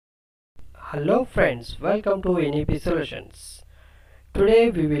Hello friends, welcome to NEP Solutions.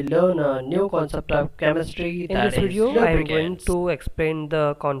 Today we will learn a new concept of chemistry In that this is video, I am going lubricants. to explain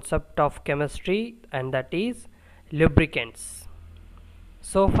the concept of chemistry, and that is lubricants.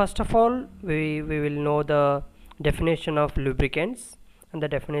 So first of all, we will know the definition of lubricants, and the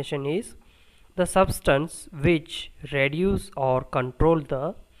definition is the substance which reduce or control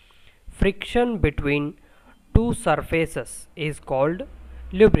the friction between two surfaces is called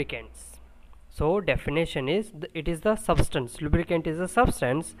lubricants. So definition is it is the substance. Lubricant is a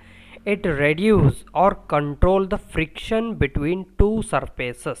substance. It reduce or control the friction between two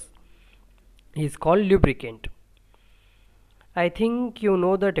surfaces is called lubricant. I think you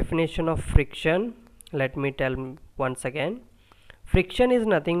know the definition of friction. Let me tell once again. Friction is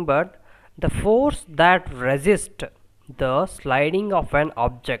nothing but the force that resists the sliding of an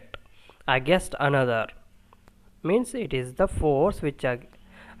object against another. Means it is the force which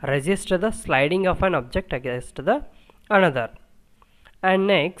resists the sliding of an object against the another. And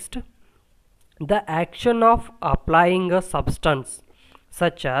next, the action of applying a substance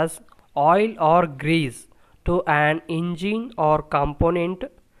such as oil or grease to an engine or component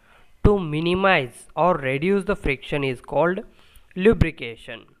to minimize or reduce the friction is called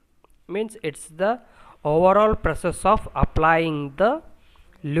lubrication. Means it's the overall process of applying the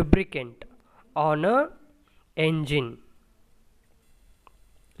lubricant on a engine.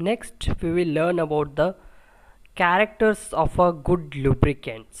 Next, we will learn about the characters of a good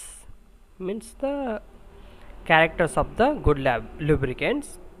lubricants. Means the characters of the good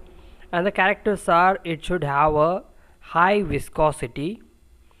lubricants, and the characters are it should have a high viscosity,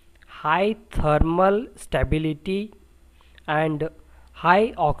 high thermal stability, and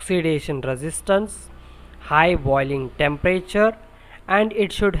high oxidation resistance, high boiling temperature, and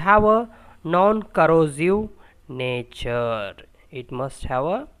it should have a non-corrosive nature. It must have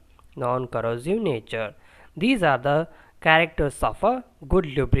a non-corrosive nature. These are the characters of a good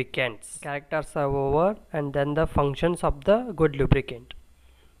lubricants. Characters are over, and then the functions of the good lubricant.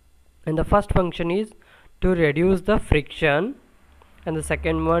 And the first function is to reduce the friction, and the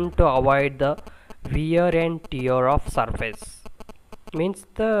second one to avoid the wear and tear of surface, means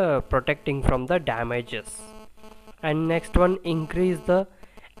the protecting from the damages. And next one, increase the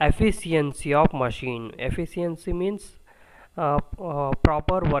efficiency of machine. Efficiency means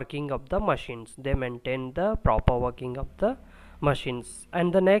proper working of the machines. They maintain the proper working of the machines.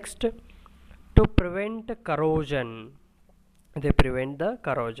 And the next, to prevent corrosion, they prevent the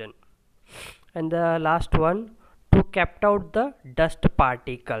corrosion. And the last one, to kept out the dust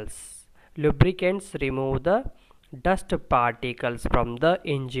particles. Lubricants remove the dust particles from the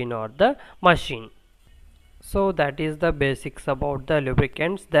engine or the machine. So that is the basics about the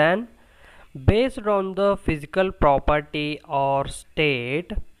lubricants. Then based on the physical property or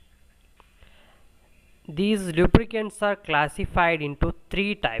state, these lubricants are classified into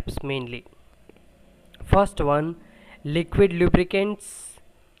three types mainly. First one, liquid lubricants,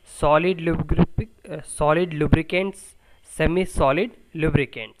 solid lubricants, semi-solid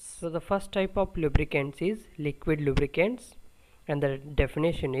lubricants. So the first type of lubricants is liquid lubricants, and the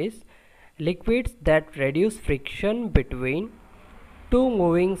definition is liquids that reduce friction between two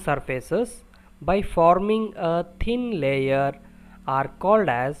moving surfaces by forming a thin layer are called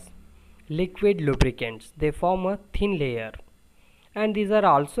as liquid lubricants. They form a thin layer, and these are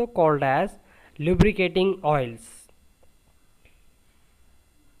also called as lubricating oils.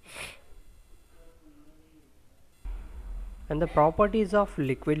 And the properties of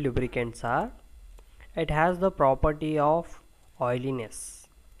liquid lubricants are it has the property of oiliness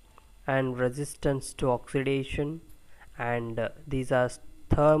and resistance to oxidation, and these are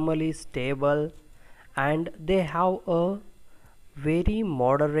thermally stable, and they have a very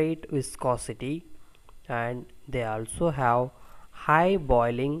moderate viscosity, and they also have high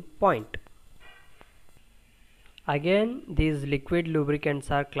boiling point. Again, these liquid lubricants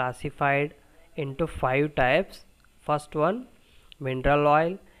are classified into five types. First one, mineral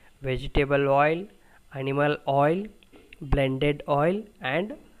oil, vegetable oil, animal oil, blended oil,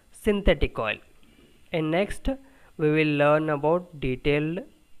 and synthetic oil. And next we will learn about detailed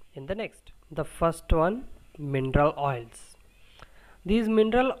in the next. The first one, mineral oils. These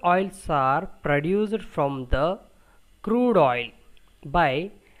mineral oils are produced from the crude oil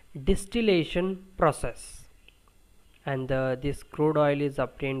by distillation process, and this crude oil is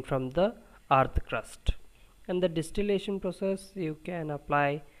obtained from the earth crust. And the distillation process you can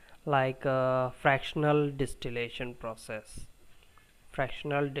apply like a fractional distillation process.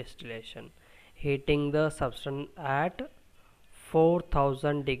 Fractional distillation, heating the substance at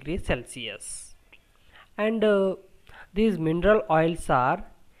 4000 degrees Celsius. And these mineral oils are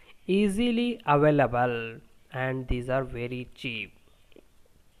easily available, and these are very cheap.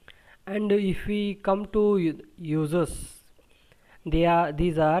 And if we come to uses,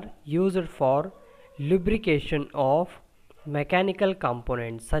 these are used for lubrication of mechanical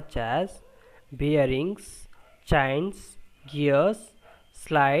components such as bearings, chains, gears,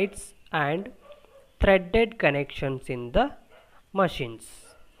 slides, and threaded connections in the machines.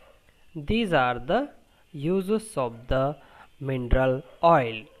 These are the uses of the mineral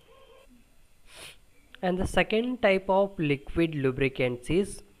oil. And the second type of liquid lubricants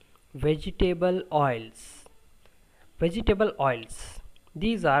is vegetable oils. Vegetable oils.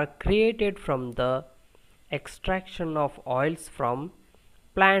 These are created from the extraction of oils from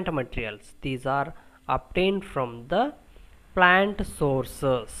plant materials. These are obtained from the plant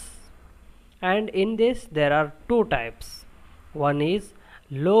sources. And in this there are two types. One is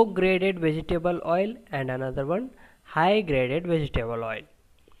low graded vegetable oil and another one high graded vegetable oil.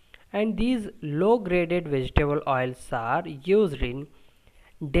 And these low graded vegetable oils are used in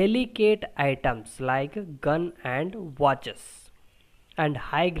delicate items like gun and watches, and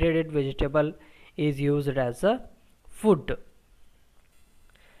high graded vegetable is used as a food.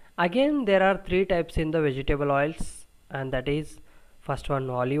 Again there are three types in the vegetable oils, and that is first one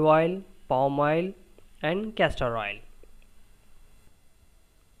olive oil, palm oil, and castor oil.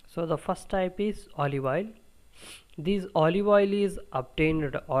 So the first type is olive oil. This olive oil is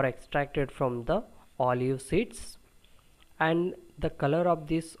obtained or extracted from the olive seeds, and the color of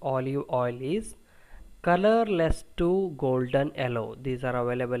this olive oil is colorless to golden yellow. These are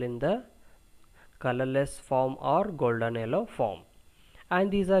available in the colorless form or golden yellow form,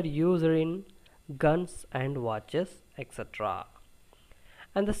 and these are used in guns and watches, etc.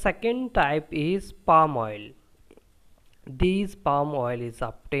 And the second type is palm oil. These palm oil is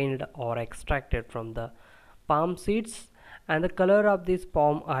obtained or extracted from the palm seeds, and the color of this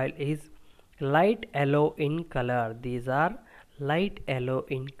palm oil is light yellow in color. These are light yellow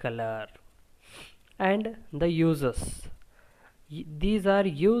in color. And the uses, these are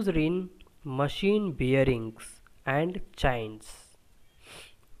used in machine bearings and chains.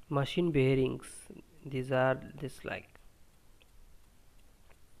 Machine bearings, these are this like.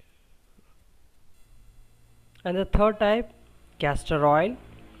 And the third type, castor oil.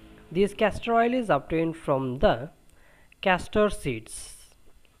 This castor oil is obtained from the castor seeds,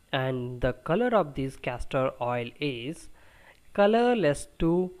 and the color of this castor oil is colorless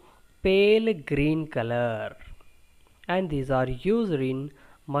to pale green color, and these are used in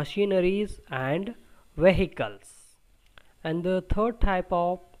machineries and vehicles. And the third type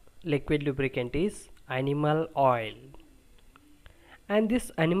of liquid lubricant is animal oil, and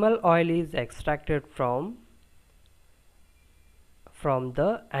this animal oil is extracted from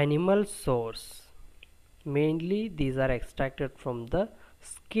the animal source. Mainly these are extracted from the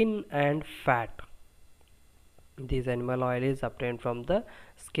skin and fat. This animal oil is obtained from the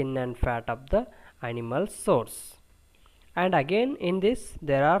skin and fat of the animal source. And again in this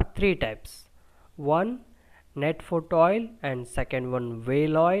there are three types. One net foot oil, and second one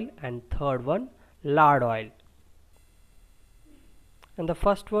whale oil, and third one lard oil. And the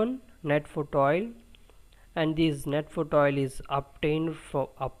first one net foot oil, and this net foot oil is obtained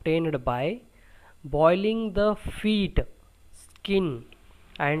by boiling the feet, skin,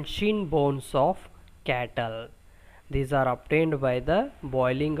 and shin bones of cattle. These are obtained by the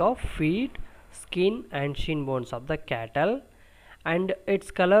boiling of feet, skin, and shin bones of the cattle, and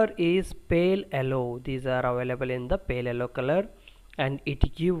its color is pale yellow. These are available in the pale yellow color, and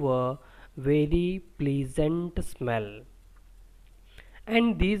it gives a very pleasant smell.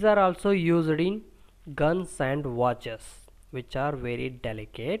 And these are also used in guns and watches, which are very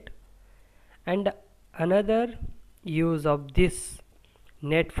delicate. And another use of this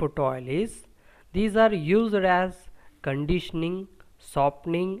net foot oil is these are used as conditioning,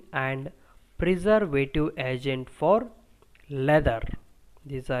 softening, and preservative agent for leather.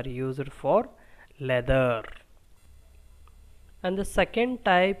 These are used for leather. And the second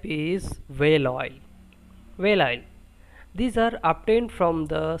type is whale oil. Whale oil, these are obtained from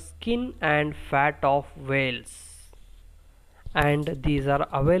the skin and fat of whales, and these are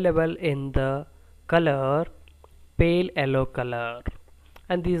available in the color pale yellow color,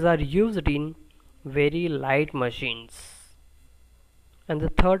 and these are used in very light machines. And the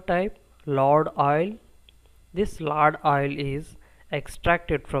third type, lard oil. This lard oil is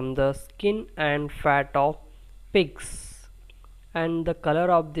extracted from the skin and fat of pigs, and the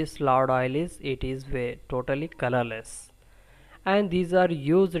color of this lard oil is totally colorless, and these are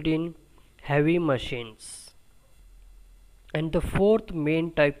used in heavy machines. And the fourth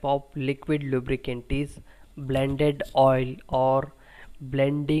main type of liquid lubricant is blended oil or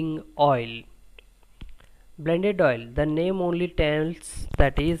blending oil. Blended oil, the name only tells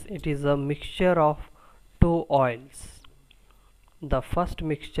that it is a mixture of two oils. The first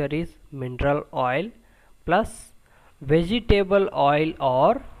mixture is mineral oil plus vegetable oil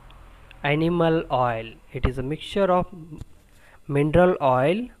or animal oil. It is a mixture of mineral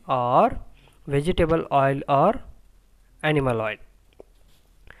oil or vegetable oil or animal oil.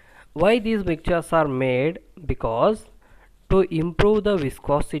 Why these mixtures are made? Because to improve the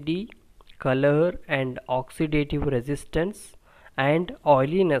viscosity, color and oxidative resistance and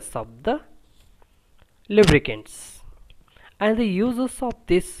oiliness of the lubricants. And the uses of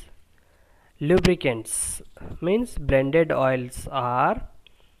this lubricants means blended oils are,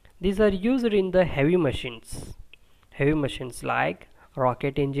 these are used in the heavy machines like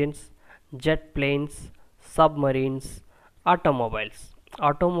rocket engines, jet planes, submarines,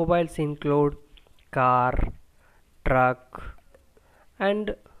 automobiles include car, truck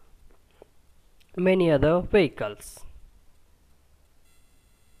and many other vehicles.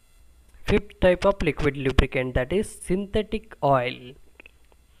 Fifth type of liquid lubricant, that is synthetic oil.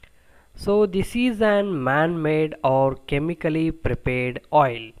 So this is an man-made or chemically prepared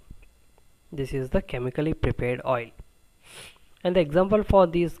oil. This is the chemically prepared oil. And the example for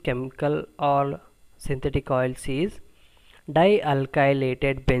these chemical or synthetic oils is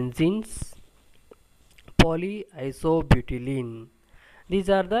dialkylated benzenes, polyisobutylene. These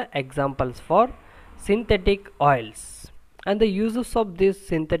are the examples for synthetic oils. And the uses of these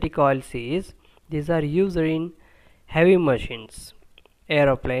synthetic oils is, these are used in heavy machines,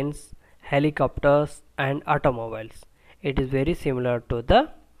 aeroplanes, helicopters and automobiles. It is very similar to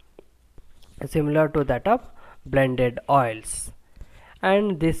that of blended oils.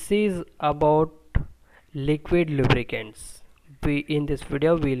 And this is about liquid lubricants. In this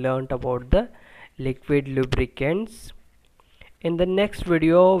video we learnt about the liquid lubricants. In the next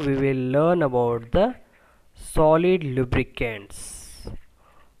video we will learn about the solid lubricants.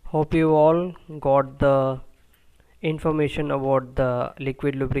 Hope you all got the information about the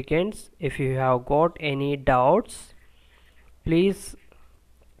liquid lubricants. If you have got any doubts, please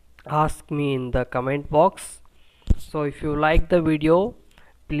ask me in the comment box. So if you like the video,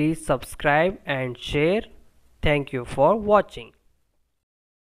 please subscribe and share. Thank you for watching.